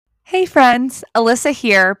Hey friends, Alyssa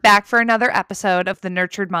here, back for another episode of the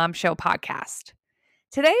Nurtured Mom Show podcast.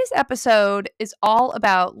 Today's episode is all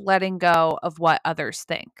about letting go of what others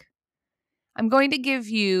think. I'm going to give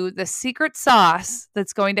you the secret sauce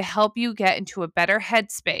that's going to help you get into a better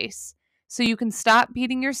headspace so you can stop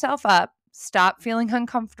beating yourself up, stop feeling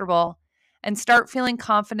uncomfortable, and start feeling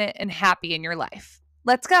confident and happy in your life.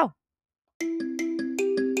 Let's go.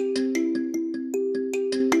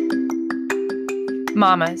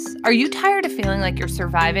 Mamas, are you tired of feeling like you're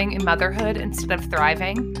surviving in motherhood instead of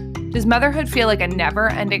thriving? Does motherhood feel like a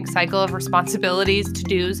never-ending cycle of responsibilities,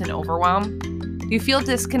 to-dos, and overwhelm? Do you feel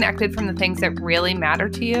disconnected from the things that really matter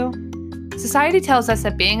to you? Society tells us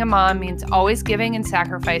that being a mom means always giving and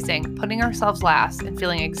sacrificing, putting ourselves last, and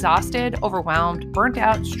feeling exhausted, overwhelmed, burnt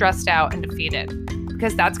out, stressed out, and defeated.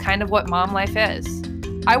 Because that's kind of what mom life is.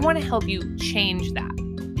 I want to help you change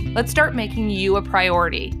that. Let's start making you a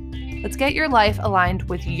priority. Let's get your life aligned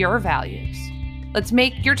with your values. Let's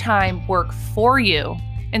make your time work for you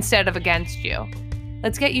instead of against you.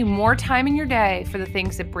 Let's get you more time in your day for the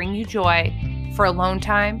things that bring you joy, for alone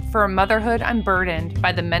time, for a motherhood unburdened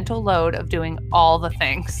by the mental load of doing all the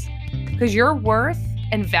things. Because your worth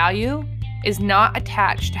and value is not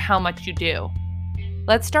attached to how much you do.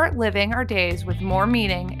 Let's start living our days with more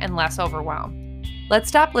meaning and less overwhelm. Let's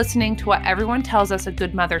stop listening to what everyone tells us a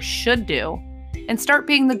good mother should do and start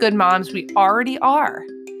being the good moms we already are.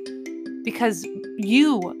 Because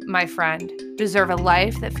you, my friend, deserve a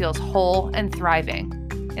life that feels whole and thriving.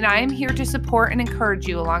 And I am here to support and encourage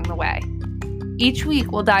you along the way. Each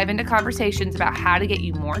week, we'll dive into conversations about how to get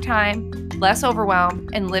you more time, less overwhelm,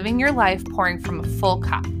 and living your life pouring from a full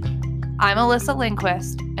cup. I'm Alyssa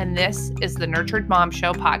Lindquist, and this is the Nurtured Mom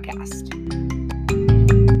Show podcast.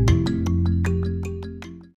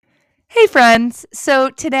 Hey friends,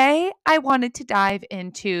 so today I wanted to dive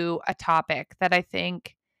into a topic that I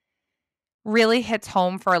think really hits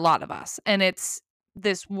home for a lot of us, and it's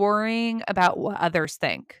this worrying about what others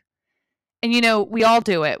think. And we all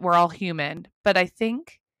do it, we're all human, but I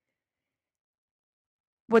think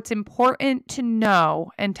what's important to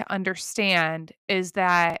know and to understand is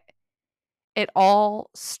that it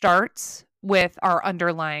all starts with our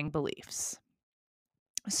underlying beliefs.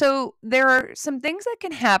 So there are some things that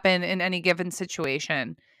can happen in any given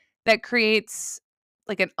situation that creates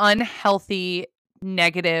like an unhealthy,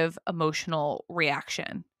 negative emotional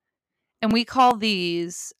reaction. And we call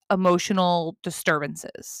these emotional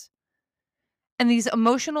disturbances. And these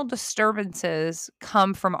emotional disturbances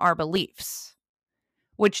come from our beliefs,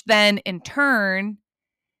 which then in turn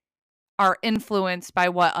are influenced by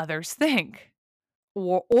what others think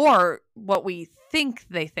or what we think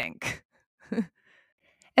they think.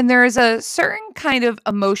 And there is a certain kind of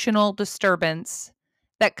emotional disturbance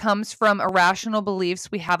that comes from irrational beliefs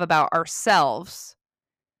we have about ourselves.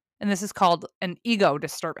 And this is called an ego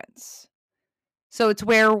disturbance. So it's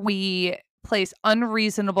where we place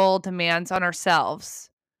unreasonable demands on ourselves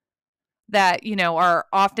that, are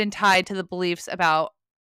often tied to the beliefs about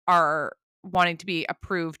our wanting to be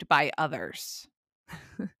approved by others.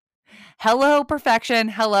 Hello, perfection.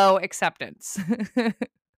 Hello, acceptance.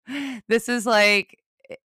 This is like,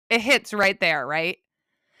 it hits right there, right?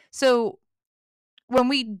 So when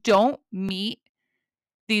we don't meet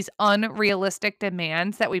these unrealistic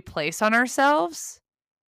demands that we place on ourselves,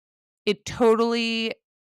 it totally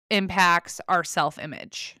impacts our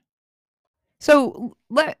self-image. So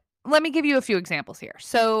let me give you a few examples here.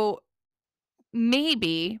 So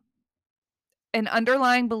maybe an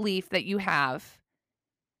underlying belief that you have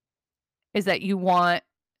is that you want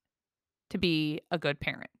to be a good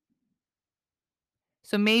parent.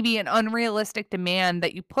 So maybe an unrealistic demand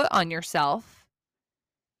that you put on yourself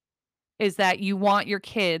is that you want your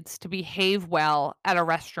kids to behave well at a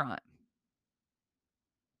restaurant.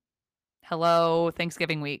 Hello,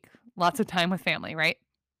 Thanksgiving week. Lots of time with family, right?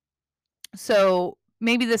 So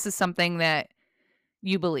maybe this is something that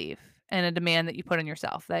you believe and a demand that you put on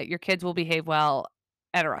yourself that your kids will behave well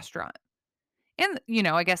at a restaurant. And,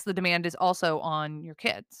 I guess the demand is also on your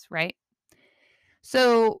kids, right?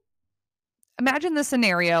 So imagine the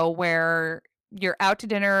scenario where you're out to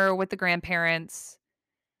dinner with the grandparents.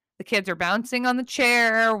 The kids are bouncing on the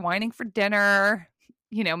chair, whining for dinner,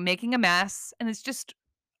 making a mess, and it's just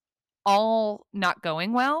all not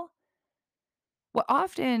going well. What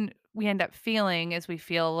often we end up feeling is we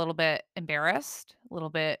feel a little bit embarrassed, a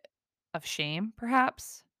little bit of shame,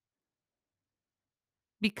 perhaps,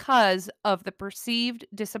 because of the perceived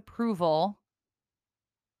disapproval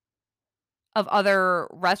of other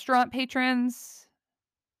restaurant patrons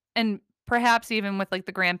and perhaps even with like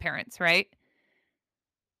the grandparents, right?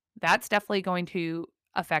 That's definitely going to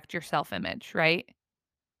affect your self image, right?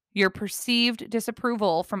 your perceived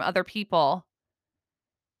disapproval from other people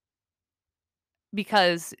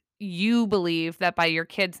because you believe that by your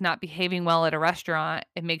kids not behaving well at a restaurant,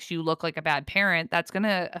 it makes you look like a bad parent, that's going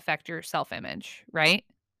to affect your self image, right?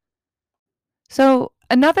 So,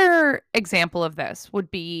 another example of this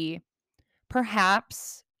would be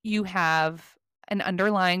perhaps you have an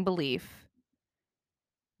underlying belief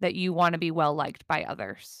that you want to be well liked by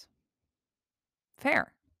others.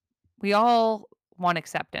 Fair. We all want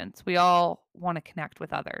acceptance. We all want to connect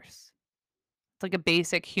with others. It's like a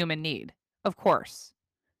basic human need, of course.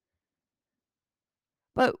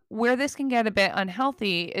 But where this can get a bit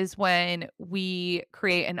unhealthy is when we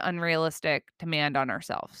create an unrealistic demand on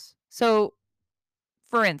ourselves. So,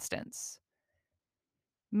 for instance,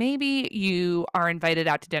 maybe you are invited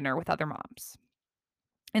out to dinner with other moms.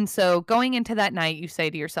 And so going into that night, you say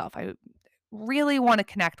to yourself, I really want to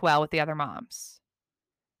connect well with the other moms.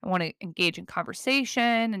 I want to engage in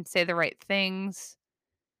conversation and say the right things.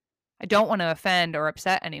 I don't want to offend or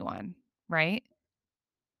upset anyone, right?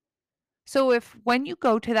 So if when you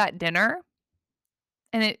go to that dinner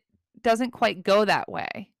and it doesn't quite go that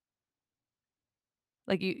way,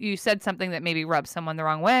 like you said something that maybe rubs someone the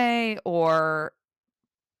wrong way, or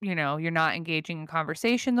you're not engaging in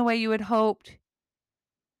conversation the way you had hoped,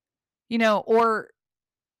 or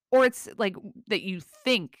it's like that you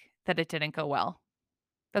think that it didn't go well.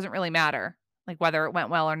 Doesn't really matter, like, whether it went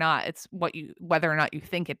well or not, it's whether or not you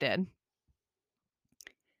think it did.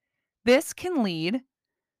 This can lead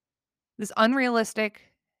this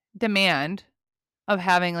unrealistic demand of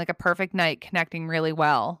having, like, a perfect night connecting really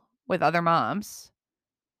well with other moms,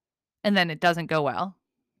 and then it doesn't go well,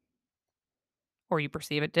 or you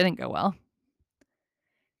perceive it didn't go well,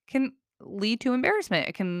 can lead to embarrassment.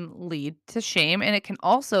 It can lead to shame, and it can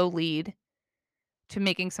also lead to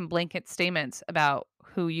making some blanket statements about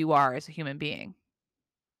who you are as a human being.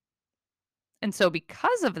 And so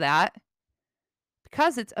because of that,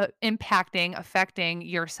 because it's, affecting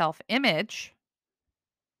your self-image,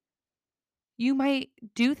 you might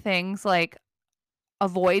do things like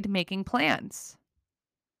avoid making plans,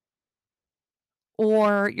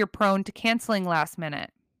 or you're prone to canceling last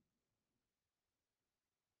minute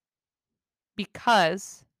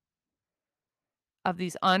because of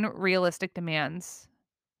these unrealistic demands,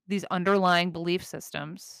 these underlying belief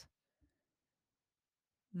systems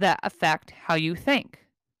that affect how you think.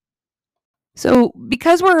 So,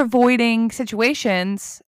 because we're avoiding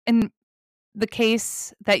situations in the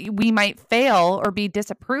case that we might fail or be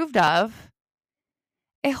disapproved of,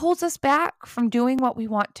 it holds us back from doing what we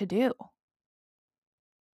want to do,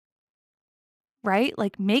 right?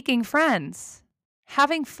 Like making friends,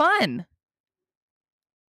 having fun,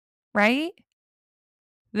 right?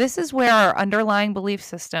 This is where our underlying belief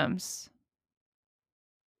systems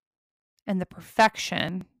and the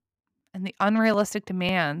perfection and the unrealistic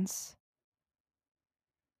demands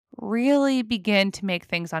really begin to make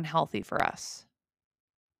things unhealthy for us.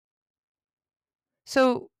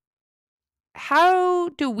 So, how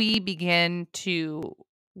do we begin to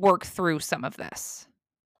work through some of this?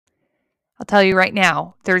 I'll tell you right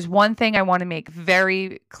now, there's one thing I want to make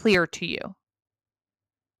very clear to you.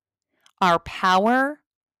 Our power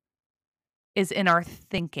is in our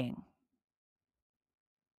thinking.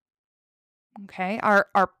 Okay? Our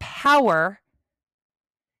power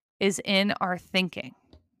is in our thinking.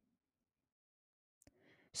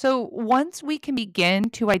 So once we can begin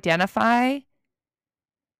to identify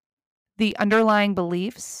the underlying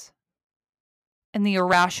beliefs and the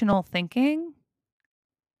irrational thinking,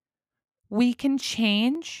 we can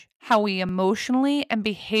change how we emotionally and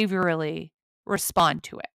behaviorally respond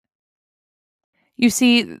to it. You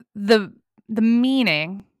see, the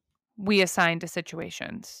meaning we assign to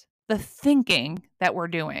situations, the thinking that we're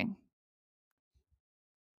doing,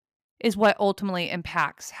 is what ultimately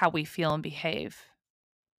impacts how we feel and behave.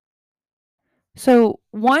 So,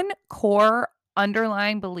 one core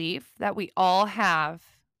underlying belief that we all have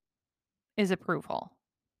is approval.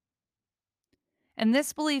 And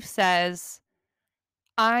this belief says,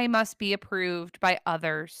 I must be approved by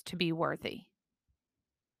others to be worthy.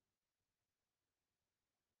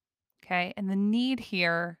 Okay. And the need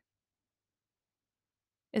here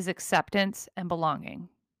is acceptance and belonging.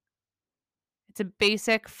 It's a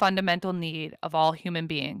basic fundamental need of all human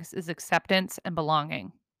beings is acceptance and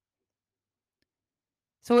belonging.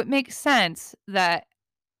 So it makes sense that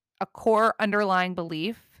a core underlying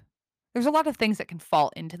belief, there's a lot of things that can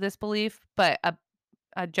fall into this belief, but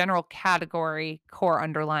a general category core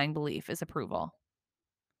underlying belief is approval.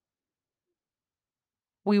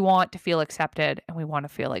 We want to feel accepted and we want to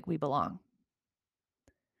feel like we belong.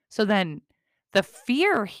 So then the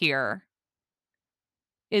fear here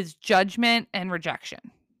is judgment and rejection.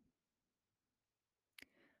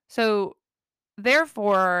 So,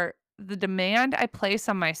 therefore, the demand I place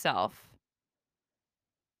on myself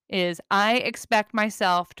is I expect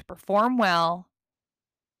myself to perform well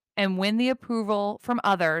and win the approval from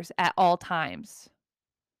others at all times.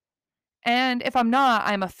 And if I'm not,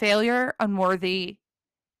 I'm a failure, unworthy,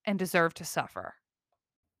 and deserve to suffer.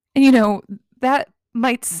 And that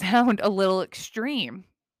might sound a little extreme.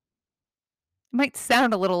 It might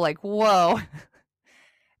sound a little like, whoa,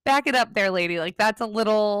 back it up there, lady. Like that's a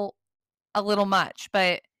little much.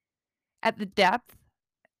 But at the depth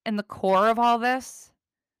and the core of all this,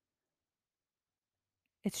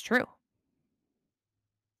 it's true.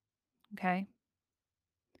 Okay.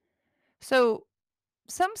 So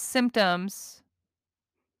some symptoms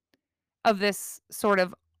of this sort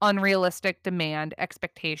of unrealistic demand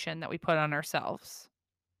expectation that we put on ourselves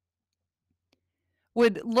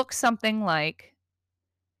would look something like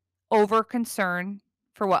over concern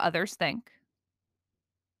for what others think,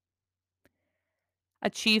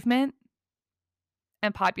 achievement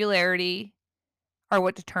and popularity are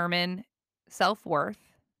what determine self-worth,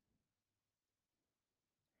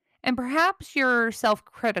 and perhaps you're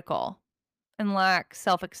self-critical and lack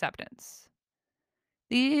self-acceptance.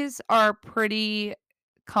 These are pretty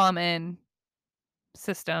common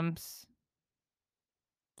symptoms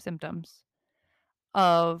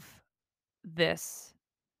of this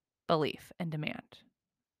belief and demand,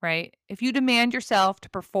 right? If you demand yourself to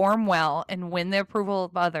perform well and win the approval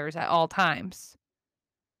of others at all times,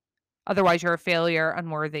 otherwise you're a failure,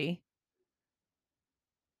 unworthy,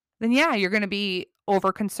 then yeah, you're going to be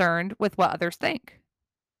over concerned with what others think.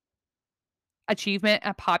 Achievement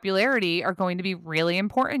and popularity are going to be really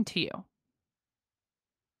important to you.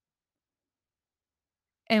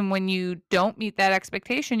 And when you don't meet that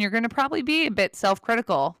expectation, you're going to probably be a bit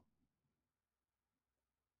self-critical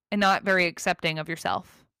and not very accepting of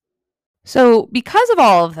yourself. So, because of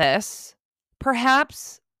all of this,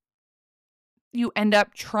 perhaps you end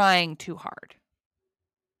up trying too hard.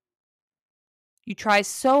 You try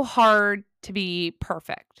so hard to be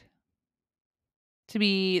perfect, to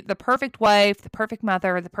be the perfect wife, the perfect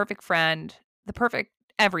mother, the perfect friend, the perfect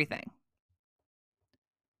everything.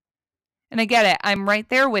 And I get it. I'm right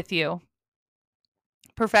there with you.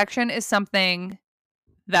 Perfection is something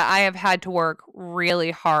that I have had to work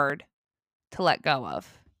really hard to let go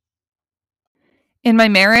of. In my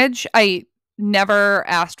marriage, I never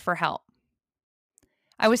asked for help.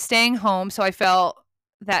 I was staying home, so I felt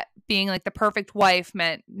that being like the perfect wife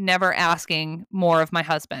meant never asking more of my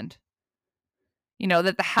husband.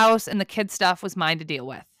 That the house and the kid stuff was mine to deal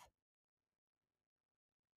with.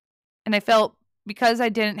 And I felt because I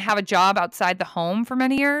didn't have a job outside the home for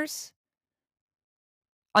many years,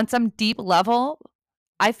 on some deep level,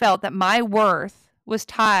 I felt that my worth was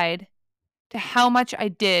tied to how much I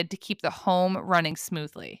did to keep the home running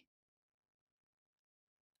smoothly.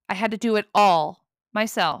 I had to do it all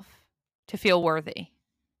myself to feel worthy.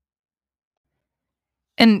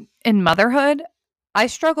 And in motherhood, I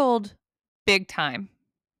struggled big time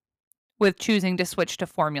with choosing to switch to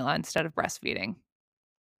formula instead of breastfeeding.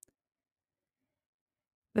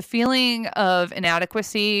 The feeling of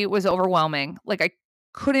inadequacy was overwhelming. Like I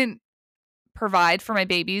couldn't provide for my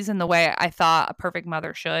babies in the way I thought a perfect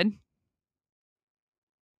mother should.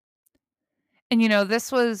 And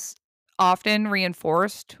this was often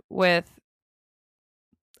reinforced with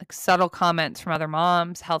like subtle comments from other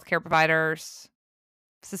moms, healthcare providers,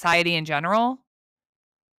 society in general.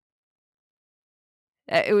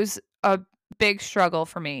 It was a big struggle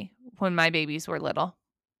for me when my babies were little.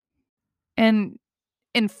 And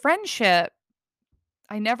in friendship,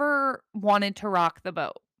 I never wanted to rock the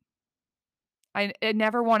boat. I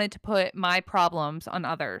never wanted to put my problems on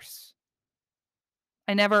others.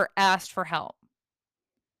 I never asked for help.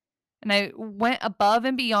 And I went above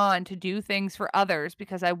and beyond to do things for others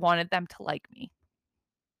because I wanted them to like me.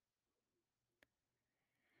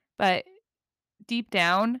 But deep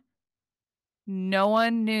down, no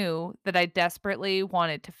one knew that I desperately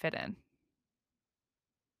wanted to fit in.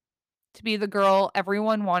 To be the girl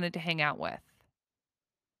everyone wanted to hang out with.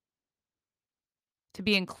 To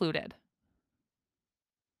be included.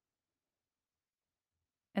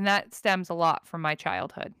 And that stems a lot from my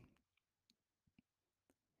childhood.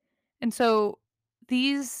 And so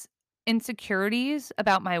these insecurities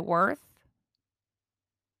about my worth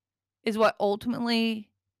is what ultimately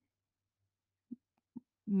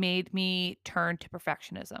made me turn to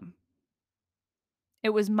perfectionism. It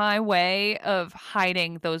was my way of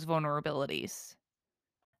hiding those vulnerabilities.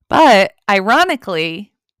 But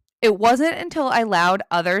ironically, it wasn't until I allowed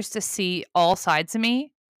others to see all sides of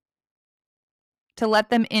me, to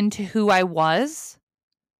let them into who I was,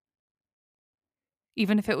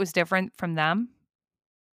 even if it was different from them,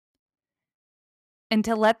 and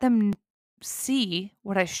to let them see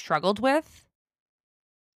what I struggled with.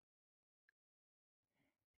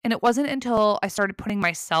 And it wasn't until I started putting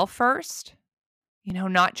myself first,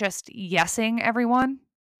 not just yesing everyone,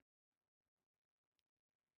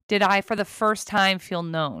 did I, for the first time, feel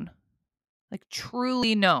known, like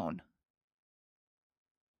truly known.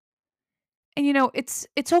 And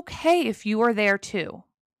it's okay if you are there too,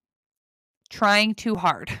 trying too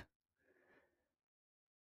hard.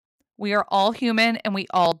 We are all human and we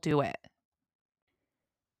all do it.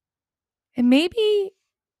 And maybe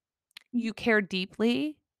you care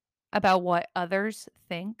deeply about what others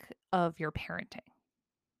think of your parenting.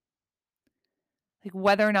 Like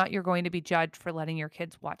whether or not you're going to be judged for letting your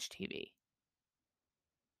kids watch TV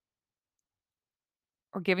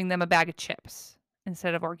or giving them a bag of chips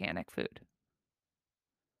instead of organic food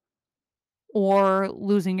or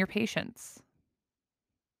losing your patience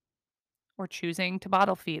or choosing to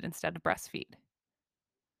bottle feed instead of breastfeed,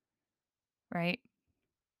 right?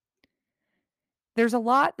 There's a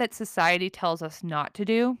lot that society tells us not to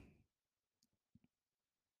do.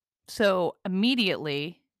 So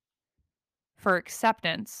immediately, for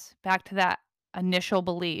acceptance, back to that initial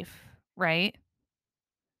belief, right?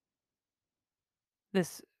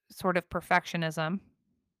 This sort of perfectionism.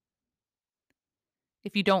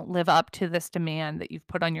 If you don't live up to this demand that you've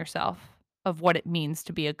put on yourself of what it means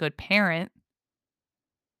to be a good parent,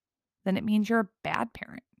 then it means you're a bad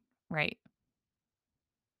parent, right?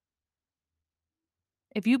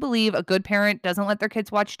 If you believe a good parent doesn't let their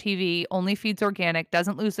kids watch TV, only feeds organic,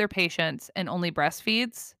 doesn't lose their patience, and only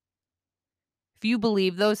breastfeeds, if you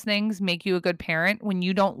believe those things make you a good parent, when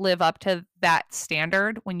you don't live up to that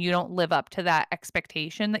standard, when you don't live up to that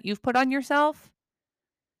expectation that you've put on yourself,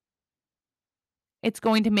 it's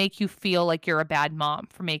going to make you feel like you're a bad mom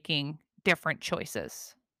for making different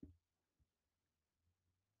choices.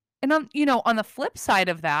 And on the flip side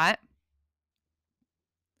of that,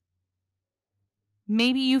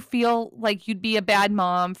 maybe you feel like you'd be a bad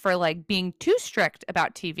mom for like being too strict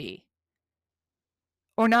about TV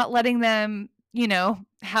or not letting them,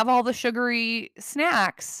 have all the sugary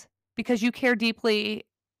snacks because you care deeply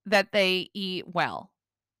that they eat well,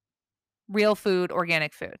 real food,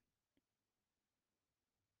 organic food.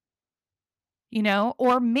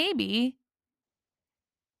 Or maybe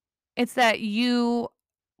it's that you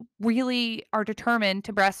really are determined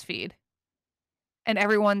to breastfeed and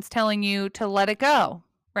everyone's telling you to let it go,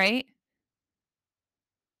 right?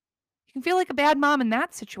 You can feel like a bad mom in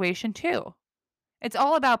that situation too. It's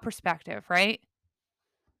all about perspective, right?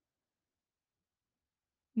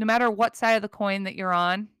 No matter what side of the coin that you're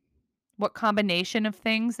on, what combination of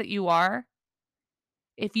things that you are,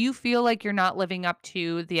 if you feel like you're not living up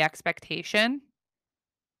to the expectation,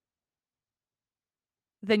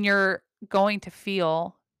 then you're going to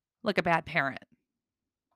feel like a bad parent.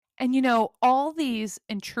 And all these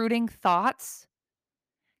intruding thoughts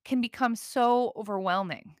can become so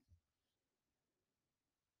overwhelming.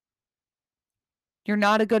 You're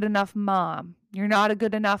not a good enough mom. You're not a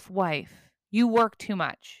good enough wife. You work too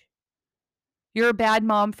much. You're a bad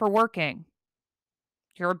mom for working.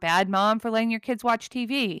 You're a bad mom for letting your kids watch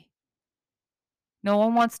TV. No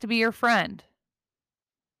one wants to be your friend.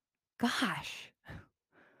 Gosh,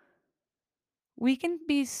 we can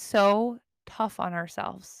be so tough on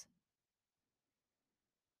ourselves.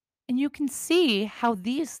 And you can see how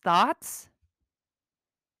these thoughts,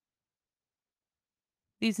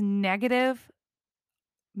 these negative,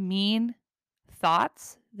 mean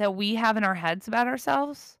thoughts that we have in our heads about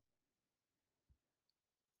ourselves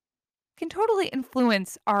can totally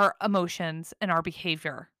influence our emotions and our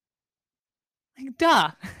behavior. Like,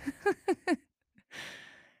 duh.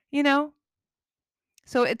 you know?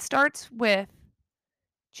 So it starts with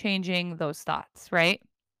changing those thoughts, right?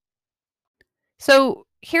 So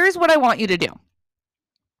here's what I want you to do.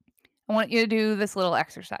 I want you to do this little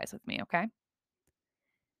exercise with me, okay?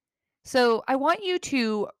 So I want you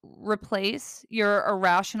to replace your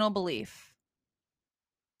irrational belief,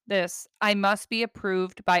 this, I must be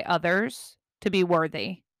approved by others to be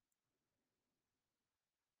worthy,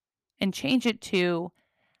 and change it to,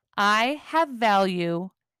 I have value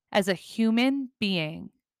as a human being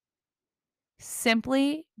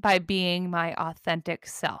simply by being my authentic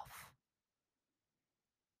self.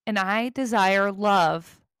 And I desire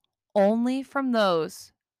love only from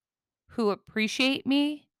those who appreciate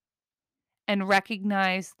me and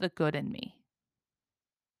recognize the good in me.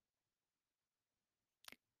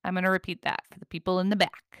 I'm going to repeat that for the people in the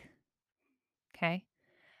back. Okay.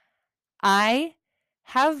 I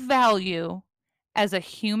have value as a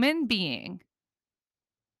human being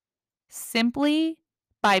simply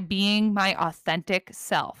by being my authentic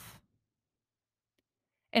self.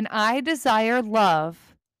 And I desire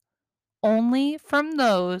love only from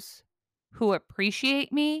those who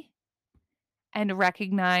appreciate me and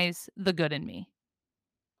recognize the good in me.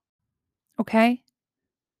 Okay?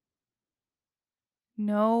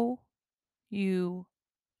 Know you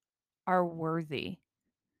are worthy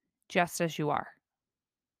just as you are.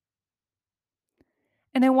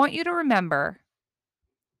 And I want you to remember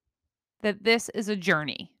that this is a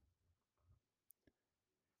journey.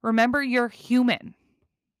 Remember, you're human.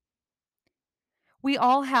 We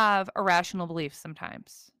all have irrational beliefs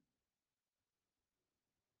sometimes.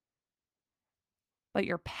 But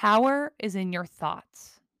your power is in your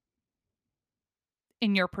thoughts,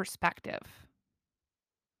 in your perspective.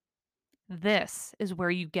 This is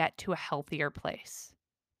where you get to a healthier place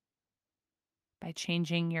by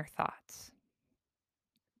changing your thoughts.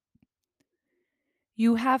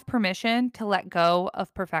 You have permission to let go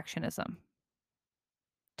of perfectionism,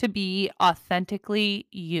 to be authentically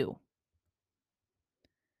you,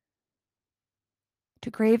 to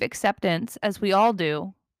crave acceptance as we all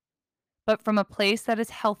do, but from a place that is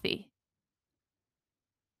healthy,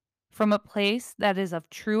 from a place that is of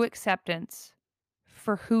true acceptance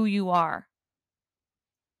for who you are.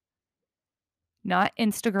 Not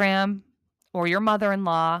Instagram or your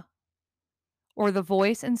mother-in-law or the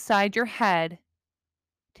voice inside your head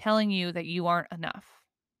telling you that you aren't enough.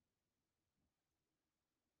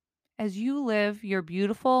 As you live your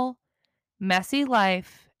beautiful, messy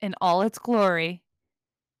life in all its glory,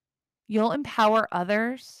 you'll empower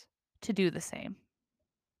others to do the same.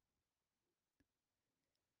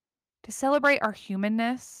 To celebrate our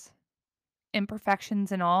humanness,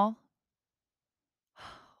 imperfections and all,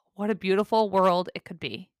 what a beautiful world it could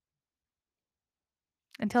be.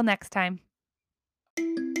 Until next time.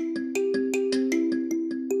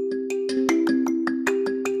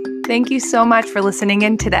 Thank you so much for listening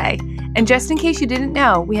in today. And just in case you didn't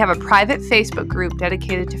know, we have a private Facebook group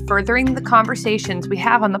dedicated to furthering the conversations we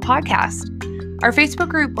have on the podcast. Our Facebook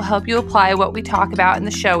group will help you apply what we talk about in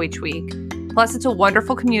the show each week. Plus, it's a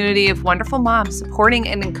wonderful community of wonderful moms supporting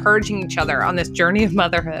and encouraging each other on this journey of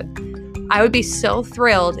motherhood. I would be so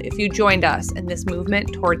thrilled if you joined us in this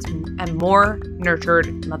movement towards a more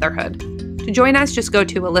nurtured motherhood. To join us, just go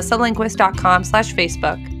to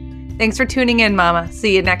alyssalinguist.com/Facebook. Thanks for tuning in, Mama.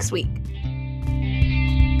 See you next week.